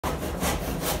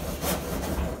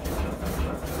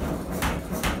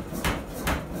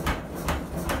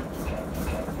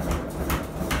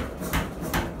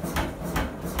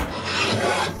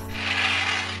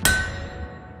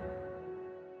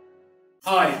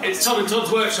Hi, it's Todd at Todd's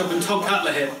Workshop and Todd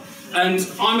Cutler here. And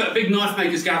I'm at a big knife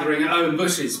makers gathering at Owen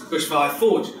Bush's Bushfire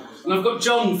Forge. And I've got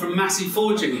John from Massey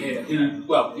Forging here, who,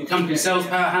 well, your company sells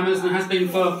power hammers and has been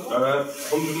for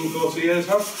 140 years,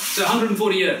 huh? So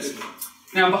 140 years.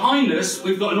 Now behind us,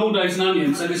 we've got an All Days and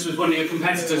Onions, so this was one of your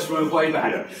competitors from way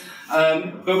back.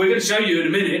 Yeah. But we're going to show you in a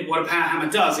minute what a power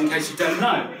hammer does, in case you don't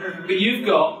know. But you've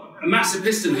got a massive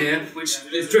piston here, which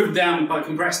is driven down by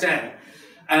compressed air,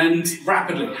 and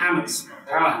rapidly hammers,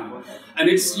 power hammer. And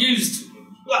it's used,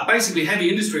 well, basically heavy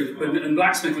industry and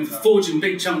blacksmithing for forging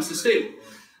big chunks of steel.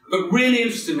 But really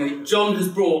interestingly, John has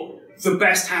brought the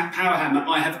best power hammer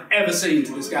I have ever seen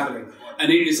to this gathering.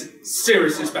 And it is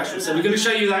seriously special. So we're going to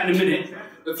show you that in a minute.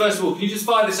 But first of all, can you just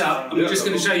fire this up? And we're just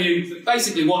going to show you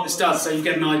basically what this does so you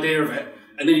get an idea of it.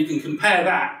 And then you can compare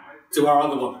that to our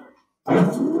other one.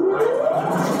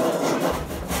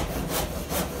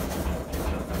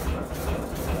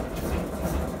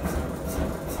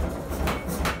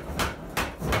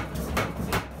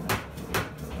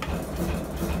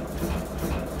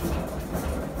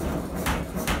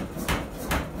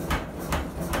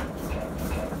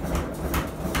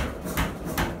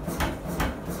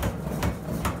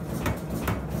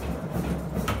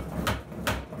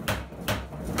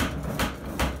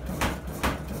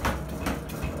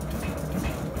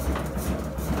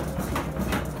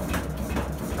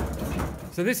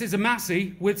 So this is a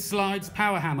Massey with slides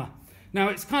power hammer. Now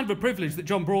it's kind of a privilege that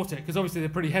John brought it because obviously they're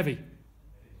pretty heavy,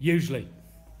 usually.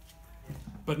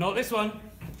 But not this one.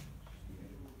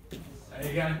 There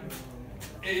you go.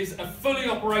 It is a fully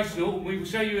operational, we will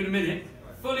show you in a minute,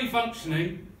 fully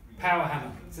functioning power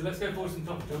hammer. So let's go forward some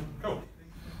top, John. Cool.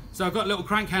 So I've got a little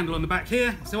crank handle on the back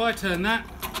here, so I turn that,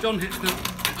 John hits the...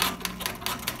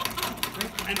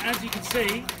 And as you can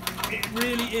see, it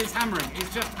really is hammering.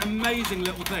 It's just an amazing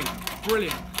little thing.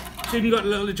 Brilliant. So you've got a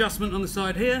little adjustment on the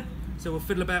side here, so we'll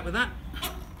fiddle about with that.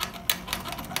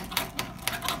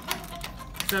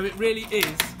 So it really is, there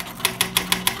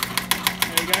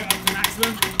you go, up to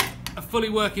maximum, a fully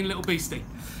working little beastie.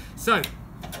 So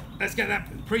let's get that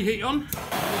preheat on.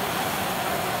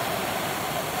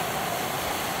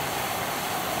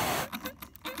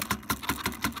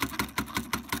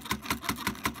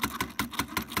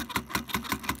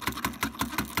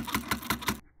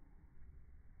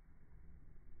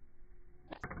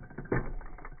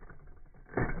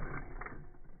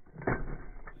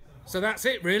 So that's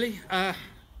it really.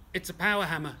 It's a power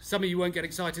hammer. Some of you won't get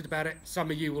excited about it,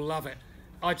 some of you will love it.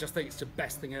 I just think it's the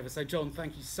best thing ever. So John,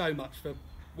 thank you so much for,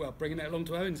 well, bringing it along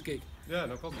to Owen's gig. Yeah,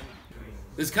 no problem.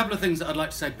 There's a couple of things that I'd like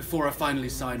to say before I finally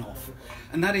sign off.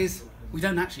 And that is, we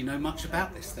don't actually know much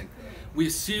about this thing. We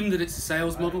assume that it's a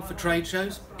sales model for trade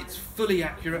shows. It's fully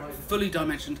accurate, fully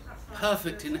dimensioned,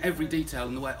 perfect in every detail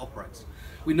in the way it operates.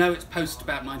 We know it's post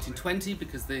about 1920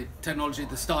 because the technology,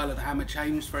 the style of the hammer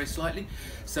changed very slightly,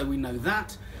 so we know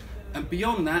that. And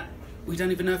beyond that, we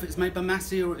don't even know if it's made by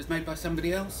Massey or it was made by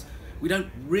somebody else. We don't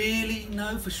really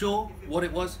know for sure what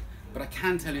it was, but I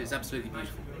can tell you it's absolutely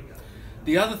beautiful.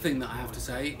 The other thing that I have to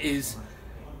say is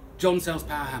John sells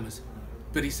power hammers,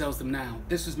 but he sells them now.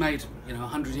 This was made,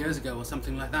 100 years ago or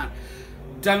something like that.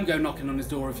 Don't go knocking on his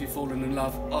door if you've fallen in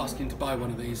love, asking to buy one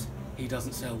of these. He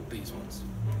doesn't sell these ones.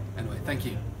 Anyway, thank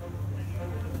you.